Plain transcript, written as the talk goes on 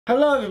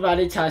Hello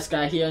everybody,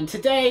 Tysky here, and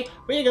today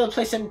we're gonna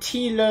play some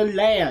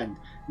Tealerland.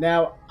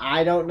 Now,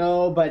 I don't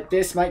know, but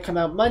this might come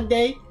out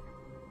Monday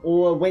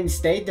or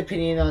Wednesday,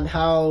 depending on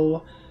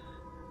how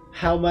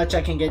much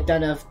I can get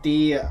done of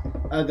the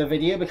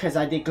video, because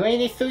I did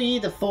Granny 3,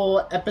 the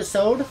full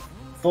episode,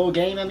 full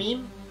game I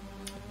mean.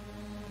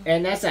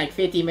 And that's like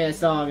 50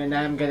 minutes long, and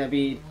I'm gonna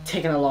be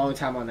taking a long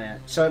time on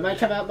that. So it might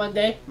come out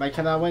Monday, might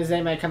come out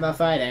Wednesday, might come out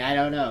Friday, I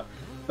don't know.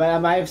 But I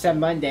might have said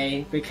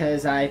Monday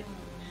because I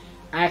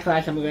act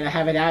like I'm gonna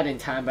have it out in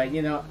time, but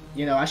you know,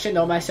 I should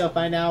know myself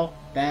by now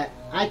that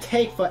I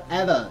take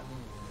forever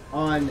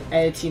on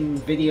editing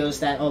videos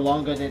that are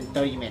longer than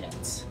 30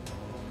 minutes.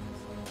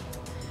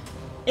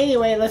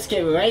 Anyway, let's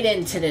get right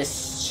into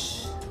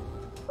this.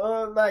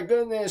 Oh my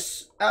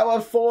goodness,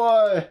 hour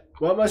 4.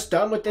 We're almost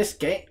done with this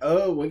game.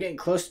 Oh, we're getting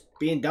close to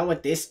being done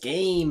with this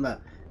game.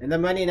 And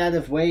I'm running out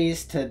of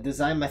ways to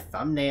design my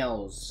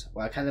thumbnails.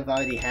 Well, I kind of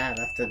already have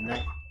after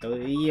night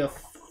 3 or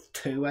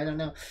 2, I don't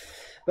know.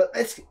 But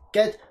let's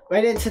get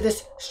right into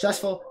this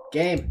stressful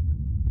game.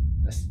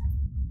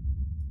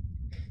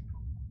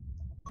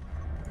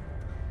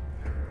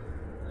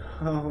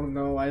 Oh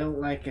no, I don't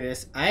like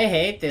this. I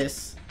hate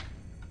this.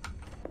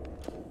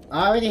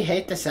 I already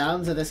hate the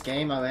sounds of this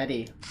game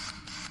already.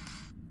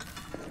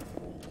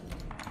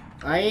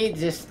 I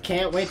just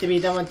can't wait to be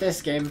done with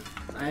this game.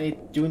 I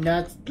do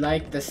not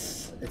like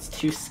this. It's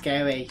too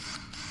scary.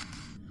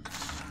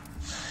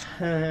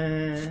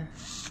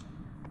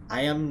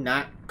 I am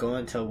not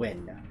going to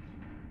win.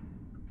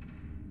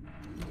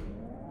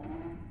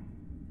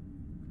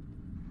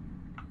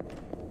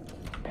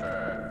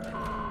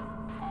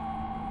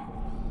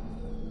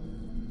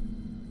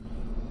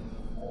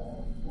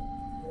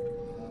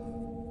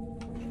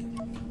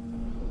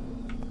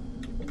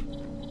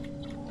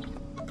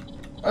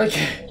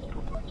 Okay.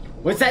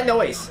 What's that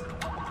noise?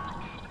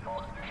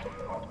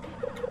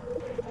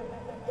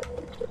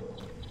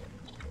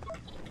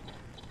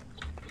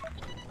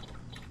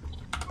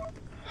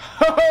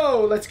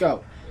 Ho-ho! Let's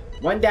go.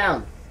 One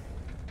down.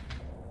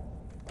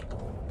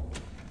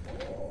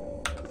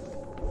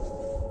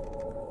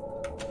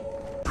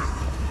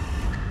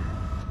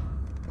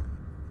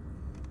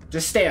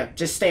 Just stare.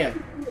 Just stare.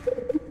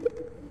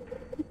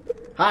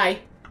 Hi.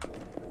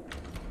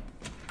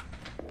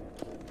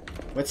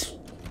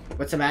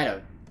 What's the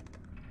matter?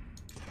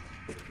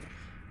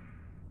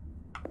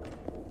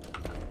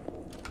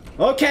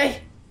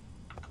 Okay.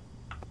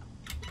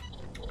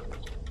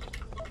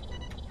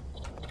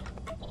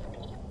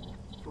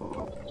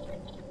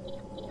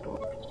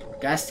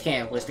 Gas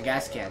can. Where's the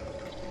gas can?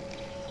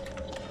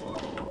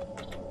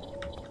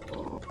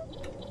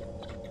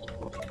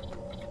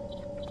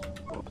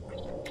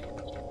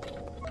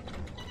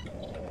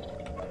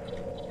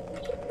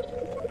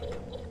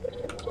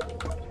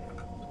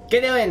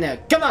 Get in there!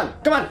 Come on!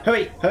 Come on!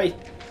 Hurry! Hurry!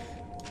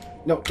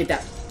 No, get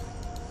that.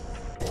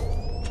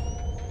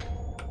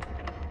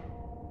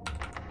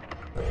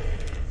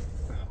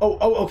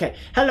 Oh, okay.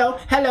 Hello,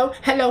 hello,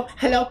 hello,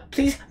 hello.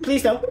 Please,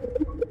 please don't.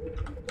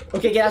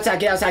 Okay, get outside,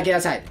 get outside, get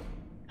outside.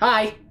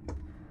 Hi.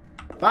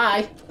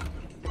 Bye.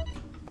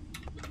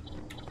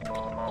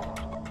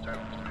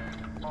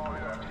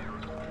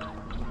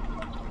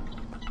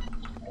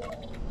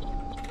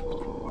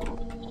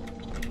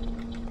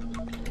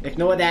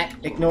 Ignore that,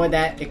 ignore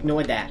that,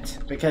 ignore that.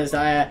 Because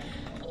I've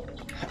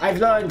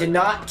learned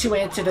not to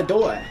answer the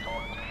door.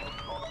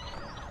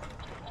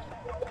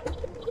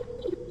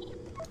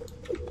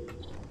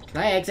 Can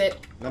I exit?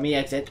 Let me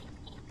exit.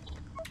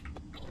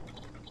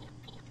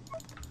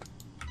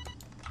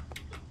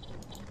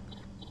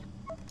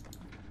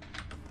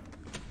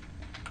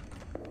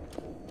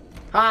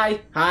 Hi,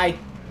 hi.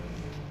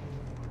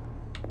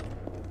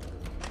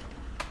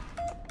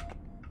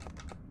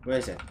 Where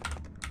is it?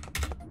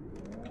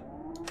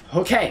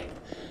 Okay.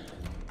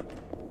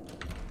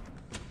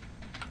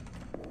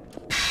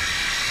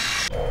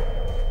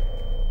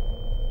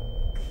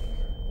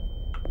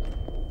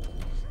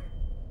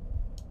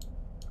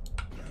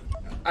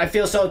 I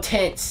feel so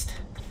tensed.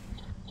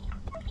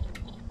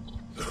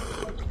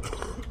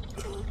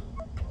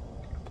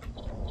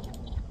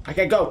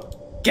 Okay, go.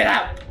 Get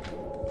out.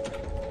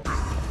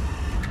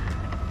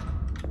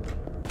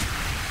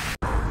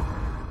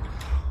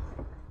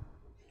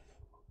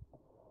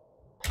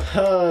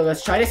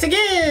 Let's try this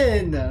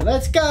again.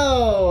 Let's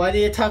go. I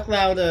need to talk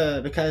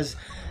louder because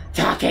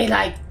talking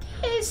like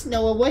this,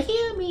 no one will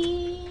hear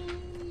me.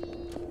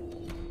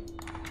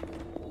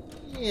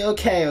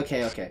 Okay,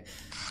 okay, okay.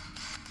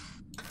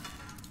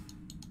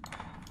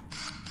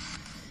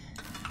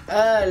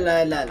 La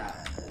la la.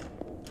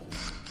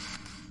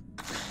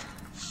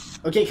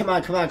 Okay, come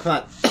on, come on,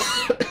 come on.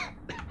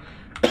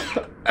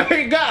 There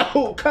you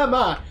go. Come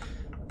on.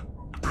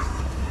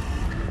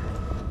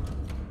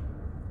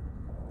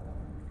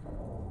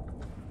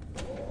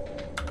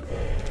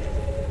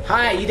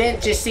 Hi, you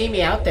didn't just see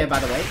me out there, by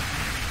the way.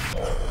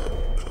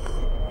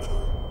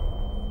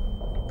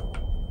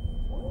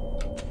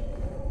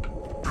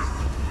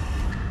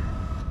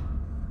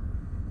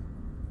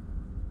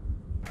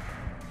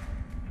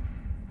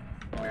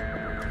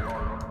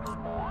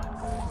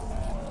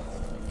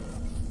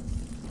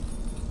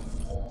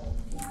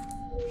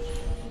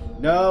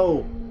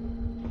 No!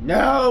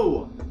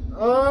 No!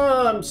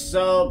 Oh, I'm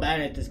so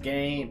bad at this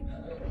game.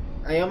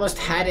 I almost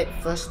had it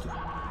first.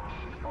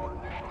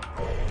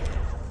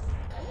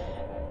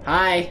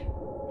 Hi.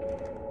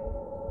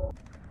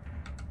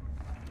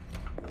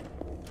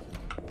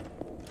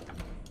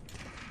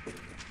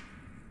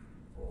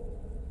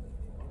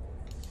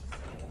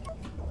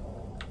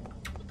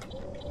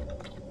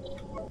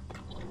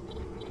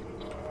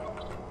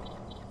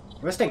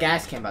 Where's the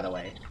gas can, by the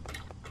way?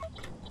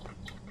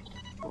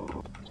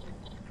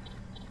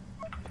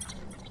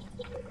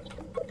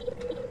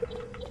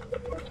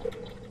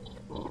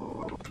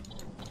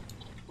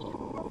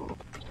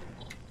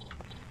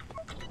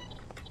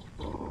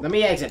 Let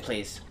me exit,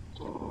 please.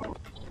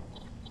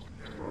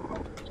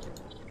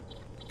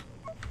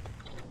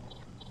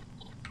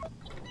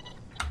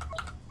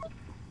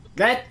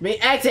 Let me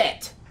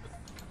exit!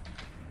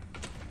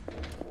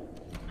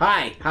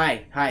 Hi,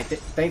 hi, hi.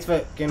 Thanks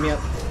for giving me a...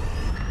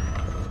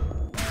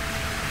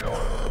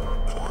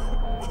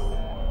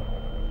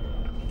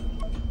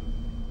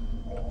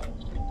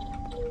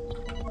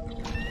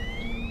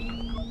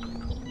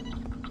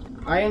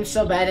 I am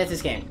so bad at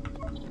this game.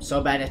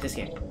 So bad at this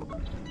game.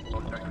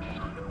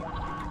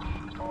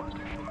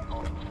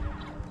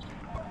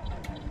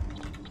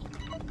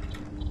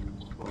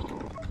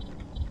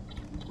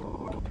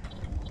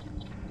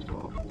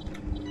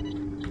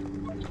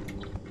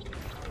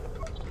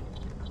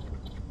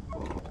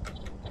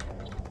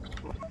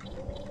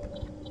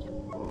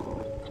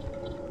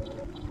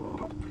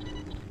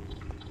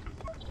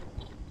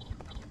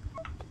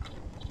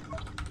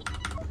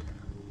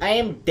 I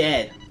am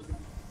dead.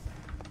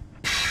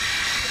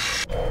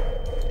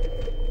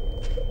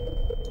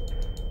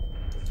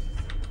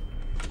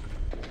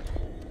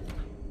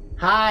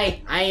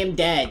 Hi, I am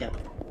dead.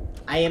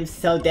 I am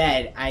so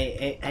dead.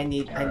 I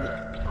need.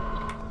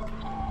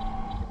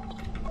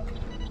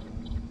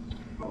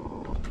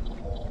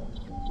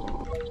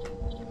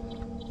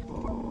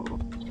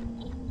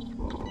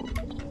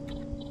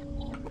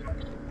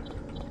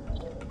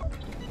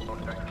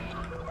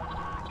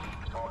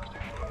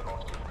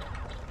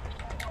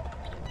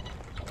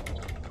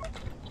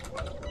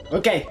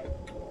 Okay.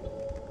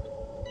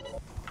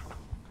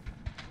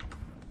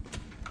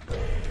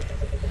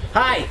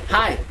 Hi,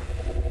 hi.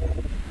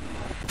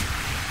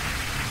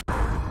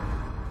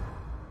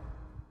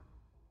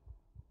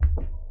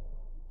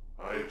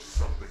 I have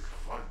something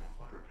fun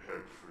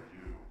prepared for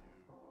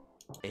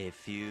you. A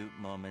few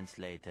moments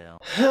later.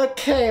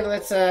 Okay,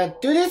 let's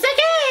do this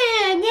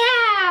again.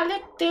 Yeah,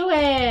 let's do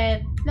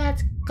it.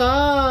 Let's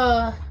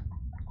go.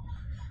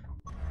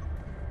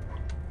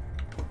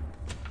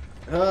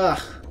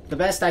 Ugh, the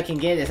best I can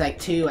get is like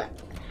two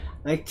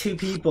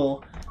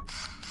people,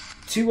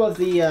 two of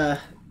the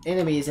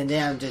enemies, and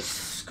then I'm just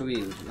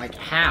screwed. Like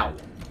how?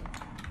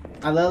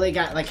 I literally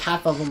got like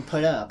half of them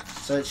put up,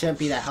 so it shouldn't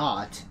be that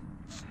hard.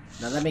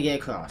 Now let me get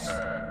across.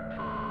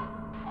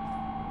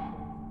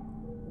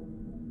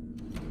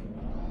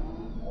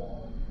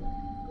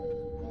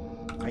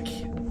 I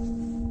can't.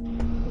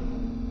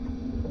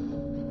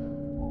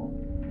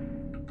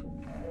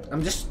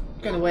 I'm just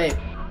gonna wait.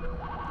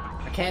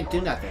 I can't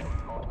do nothing.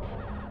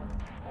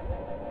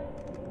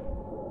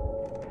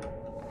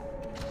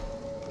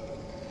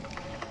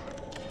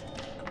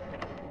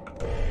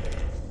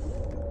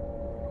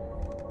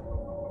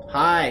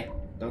 Hi!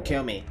 Don't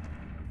kill me.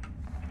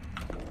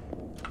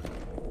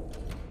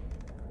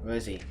 Where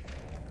is he?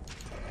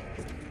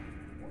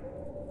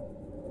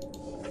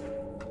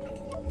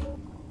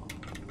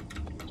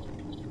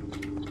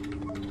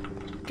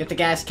 Get the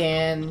gas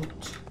can.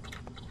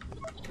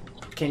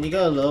 Can you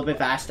go a little bit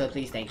faster,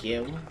 please? Thank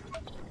you.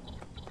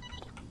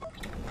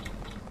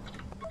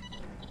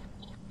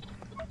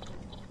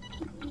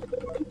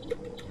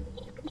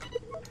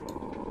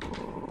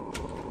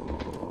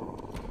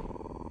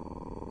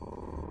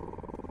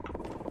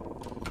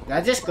 Did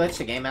I just glitch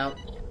the game out?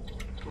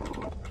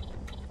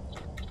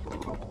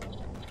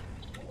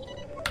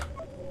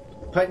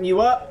 Putting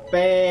you up,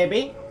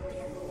 baby.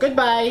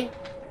 Goodbye.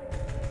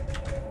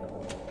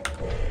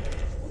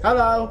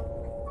 Hello.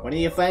 One of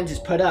your friends is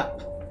put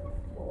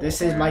up.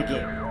 This is my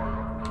game.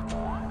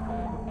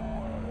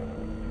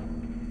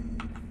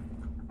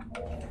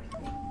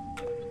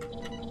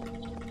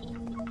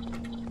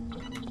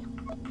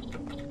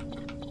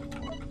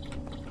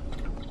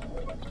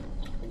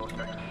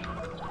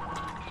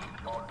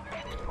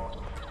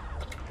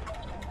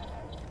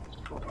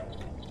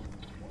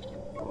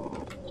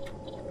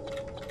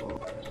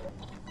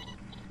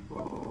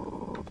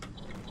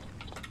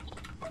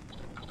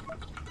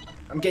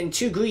 I'm getting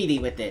too greedy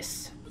with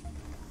this.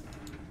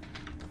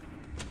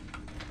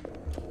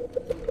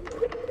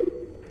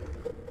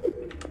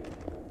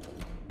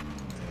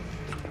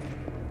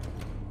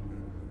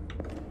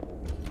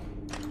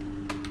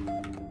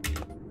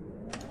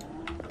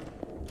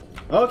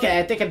 Okay,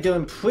 I think I'm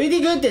doing pretty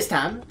good this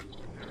time.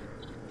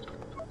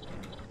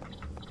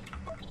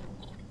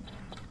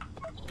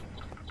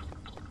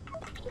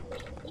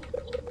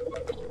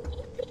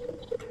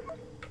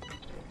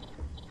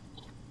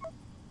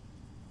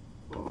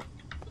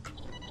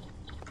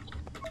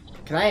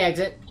 Can I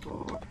exit?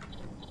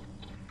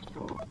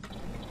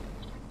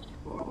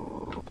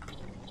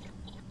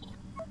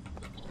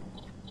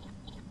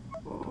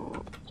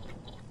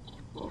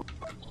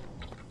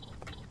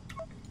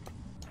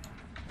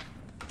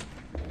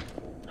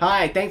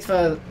 Hi, thanks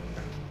for...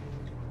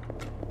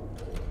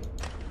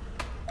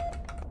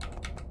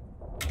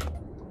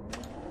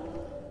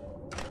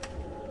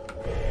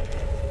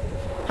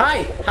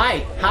 Hi!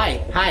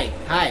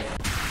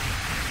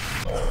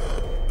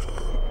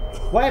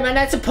 Wait, am I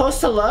not supposed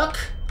to look?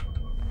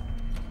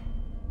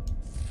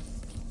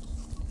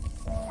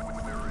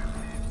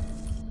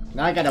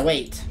 Now I gotta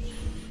wait.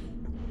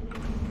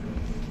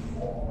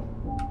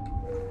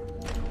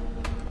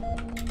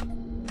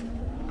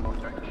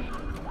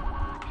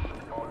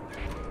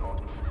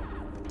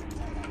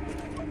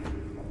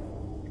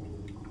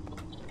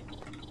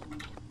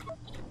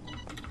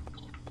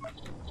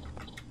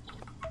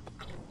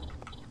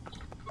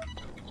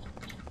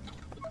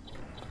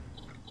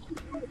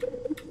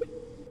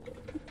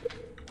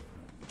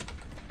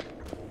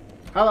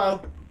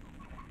 Hello.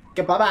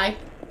 Goodbye bye.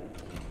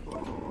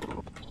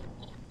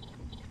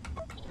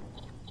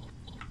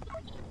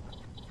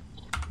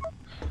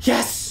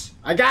 Yes!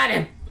 I got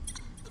him!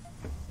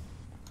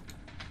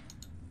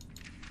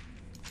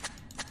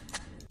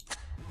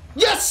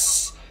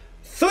 Yes!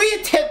 3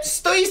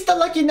 attempts! 3's the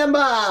lucky number!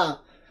 I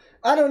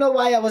don't know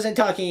why I wasn't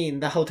talking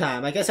the whole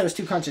time. I guess I was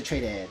too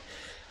concentrated.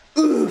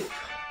 Oof!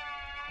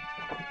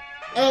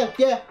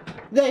 Yeah.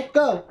 Let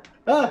go!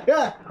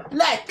 Yeah!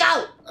 Let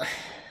go!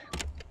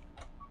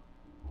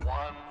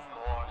 One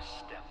more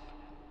step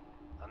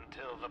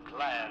until the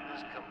plan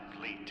is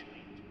complete.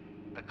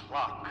 The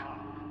clock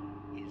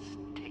is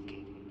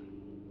ticking.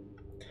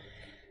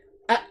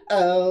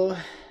 Uh-oh.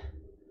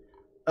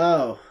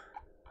 Oh.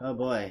 Oh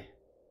boy.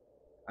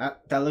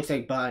 That looks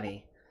like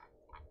Bonnie.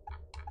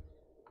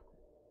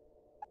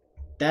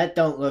 That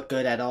don't look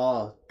good at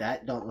all.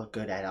 That don't look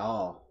good at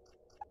all.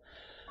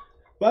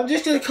 Well, I'm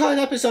just gonna call an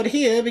episode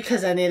here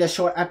because I need a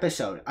short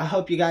episode. I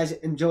hope you guys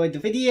enjoyed the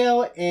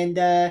video,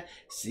 and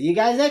see you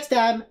guys next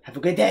time. Have a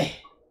good day.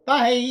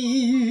 Bye!